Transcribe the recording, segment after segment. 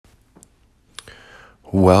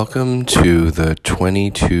Welcome to the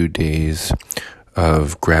 22 days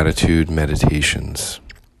of gratitude meditations.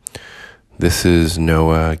 This is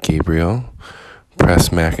Noah Gabriel Press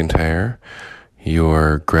McIntyre,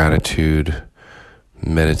 your gratitude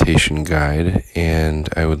meditation guide, and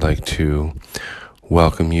I would like to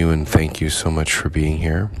welcome you and thank you so much for being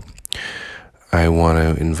here. I want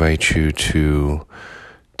to invite you to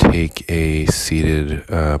take a seated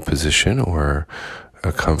position or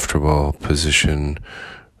a comfortable position,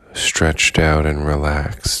 stretched out and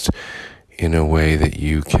relaxed in a way that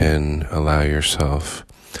you can allow yourself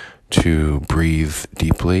to breathe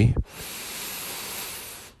deeply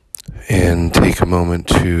and take a moment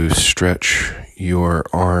to stretch your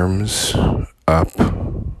arms up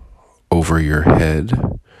over your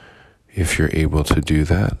head if you're able to do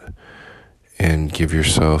that, and give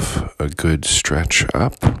yourself a good stretch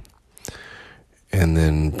up. And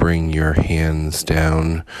then bring your hands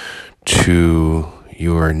down to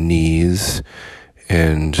your knees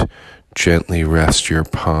and gently rest your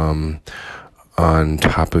palm on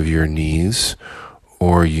top of your knees,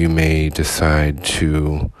 or you may decide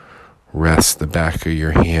to rest the back of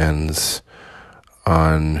your hands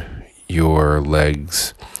on your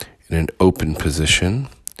legs in an open position.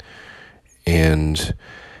 And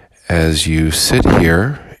as you sit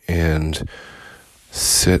here and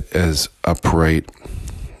sit as upright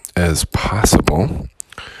as possible,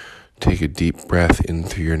 take a deep breath in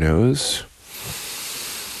through your nose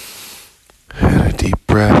and a deep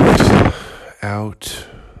breath out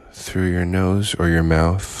through your nose or your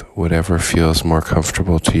mouth, whatever feels more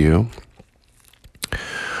comfortable to you.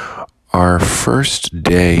 Our first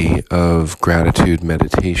day of gratitude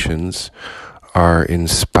meditations are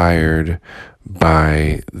inspired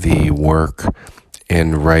by the work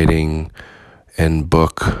and writing and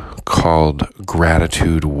book called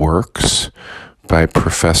Gratitude Works by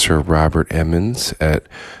Professor Robert Emmons at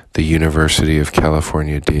the University of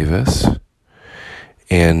California, Davis.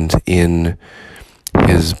 And in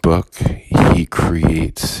his book, he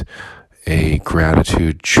creates a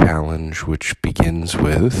gratitude challenge which begins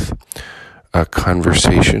with a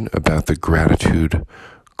conversation about the gratitude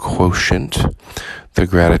quotient. The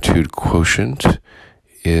gratitude quotient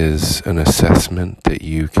is an assessment that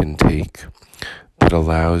you can take that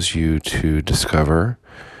allows you to discover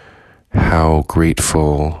how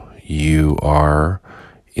grateful you are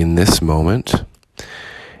in this moment.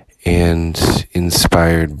 And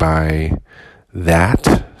inspired by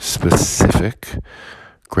that specific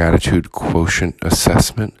gratitude quotient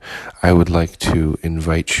assessment, I would like to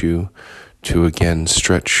invite you to again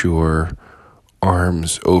stretch your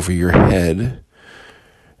arms over your head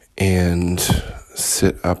and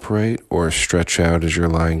sit upright or stretch out as you're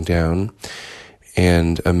lying down.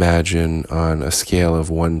 And imagine on a scale of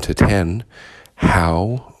 1 to 10,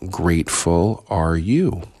 how grateful are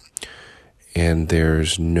you? And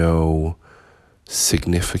there's no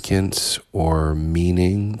significance or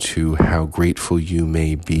meaning to how grateful you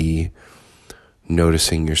may be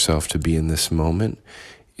noticing yourself to be in this moment.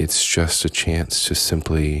 It's just a chance to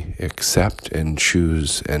simply accept and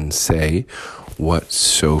choose and say what's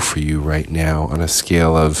so for you right now on a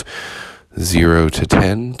scale of 0 to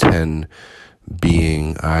 10, 10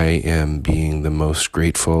 being I am being the most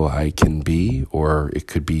grateful I can be, or it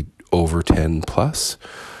could be over 10 plus,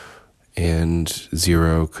 and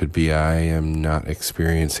 0 could be I am not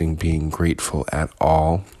experiencing being grateful at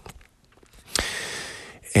all.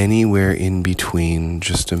 Anywhere in between,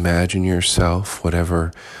 just imagine yourself,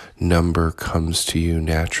 whatever number comes to you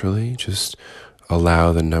naturally, just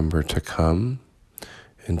allow the number to come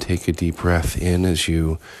and take a deep breath in as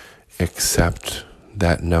you accept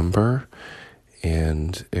that number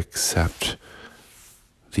and accept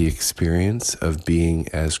the experience of being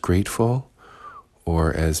as grateful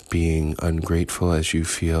or as being ungrateful as you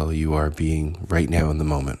feel you are being right now in the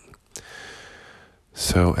moment.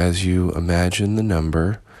 So as you imagine the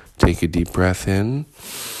number, take a deep breath in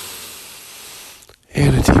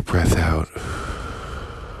and a deep breath out.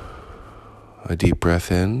 A deep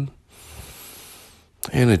breath in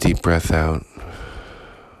and a deep breath out.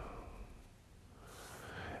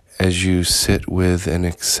 As you sit with and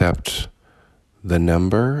accept the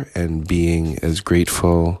number and being as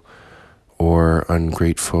grateful or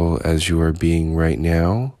ungrateful as you are being right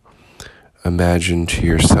now, imagine to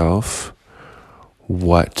yourself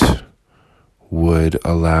what would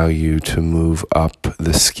allow you to move up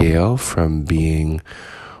the scale from being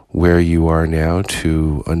where you are now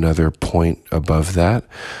to another point above that.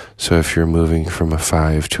 So if you're moving from a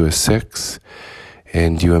 5 to a 6,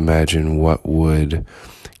 and you imagine what would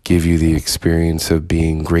give you the experience of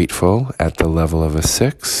being grateful at the level of a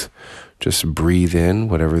 6 Just breathe in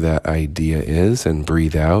whatever that idea is and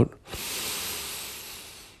breathe out.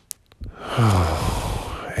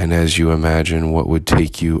 And as you imagine what would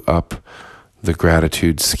take you up the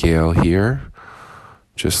gratitude scale here,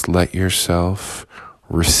 just let yourself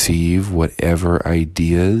receive whatever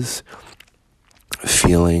ideas,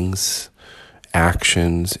 feelings,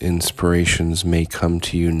 actions, inspirations may come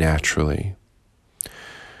to you naturally.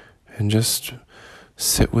 And just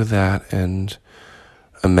sit with that and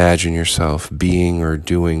imagine yourself being or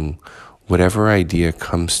doing whatever idea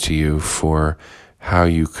comes to you for how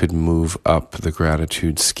you could move up the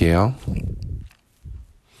gratitude scale,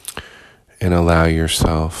 and allow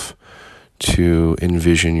yourself to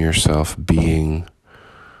envision yourself being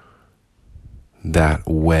that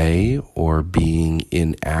way or being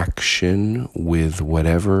in action with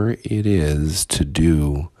whatever it is to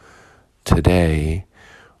do today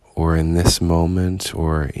or in this moment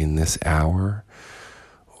or in this hour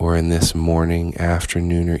or in this morning,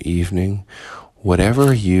 afternoon, or evening.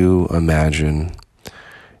 Whatever you imagine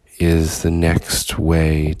is the next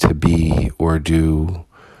way to be or do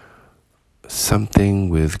something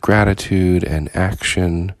with gratitude and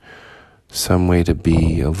action, some way to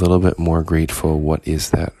be a little bit more grateful. What is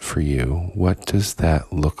that for you? What does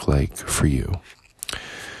that look like for you?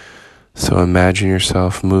 So imagine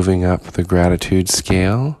yourself moving up the gratitude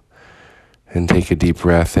scale, and take a deep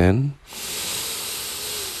breath in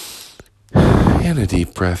and a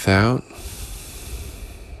deep breath out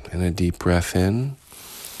and a deep breath in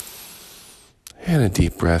and a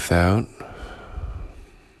deep breath out,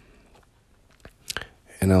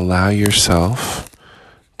 and allow yourself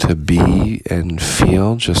to be and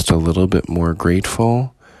feel just a little bit more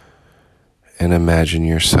grateful, and imagine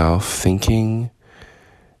yourself thinking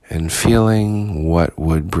and feeling what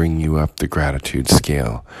would bring you up the gratitude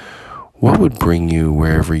scale. What would bring you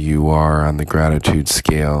wherever you are on the gratitude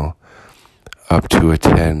scale up to a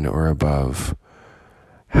 10 or above?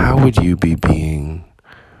 How would you be being?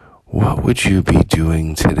 What would you be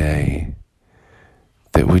doing today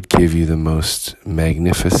that would give you the most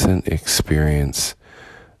magnificent experience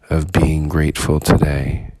of being grateful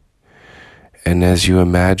today? And as you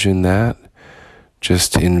imagine that,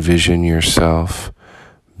 just envision yourself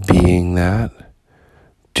being that,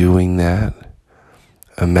 doing that.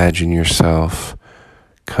 Imagine yourself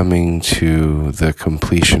coming to the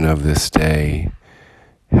completion of this day,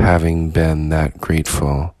 having been that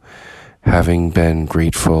grateful, having been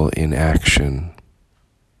grateful in action.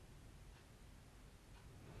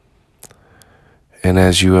 And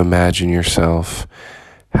as you imagine yourself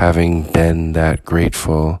having been that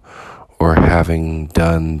grateful, or having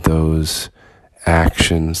done those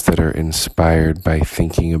actions that are inspired by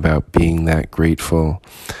thinking about being that grateful,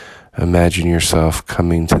 imagine yourself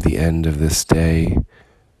coming to the end of this day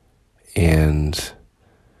and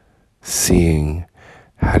seeing,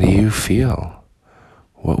 how do you feel?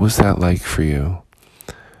 What was that like for you?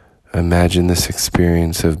 Imagine this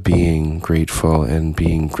experience of being grateful and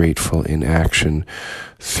being grateful in action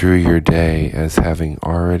through your day as having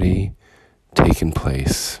already taken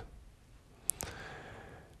place.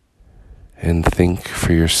 And think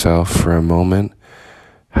for yourself for a moment,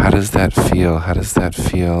 how does that feel? How does that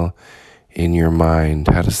feel in your mind?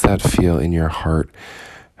 How does that feel in your heart?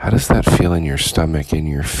 How does that feel in your stomach, in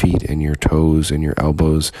your feet, in your toes, in your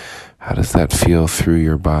elbows? How does that feel through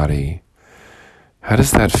your body? How does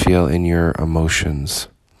that feel in your emotions?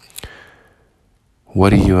 What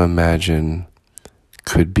do you imagine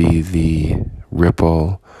could be the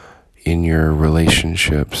ripple in your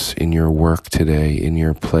relationships, in your work today, in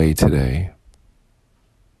your play today?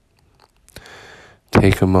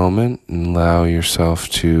 Take a moment and allow yourself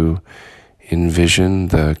to envision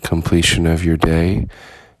the completion of your day,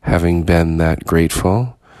 having been that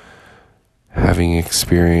grateful, having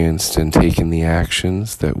experienced and taken the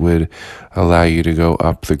actions that would allow you to go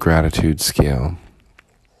up the gratitude scale.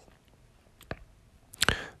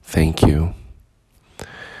 Thank you.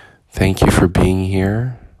 Thank you for being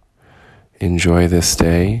here. Enjoy this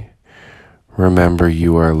day. Remember,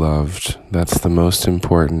 you are loved. That's the most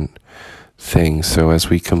important thing. So as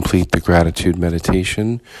we complete the gratitude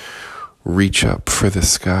meditation, reach up for the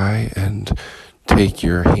sky and take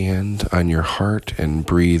your hand on your heart and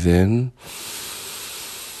breathe in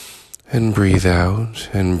and breathe out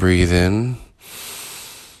and breathe in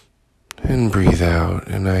and breathe out.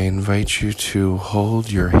 And I invite you to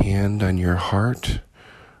hold your hand on your heart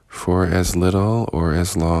for as little or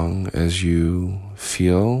as long as you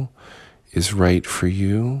feel is right for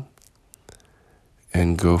you,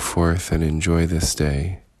 and go forth and enjoy this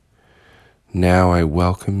day. Now I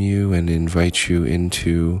welcome you and invite you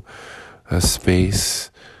into a space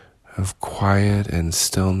of quiet and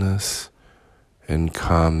stillness, and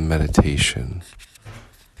calm meditation.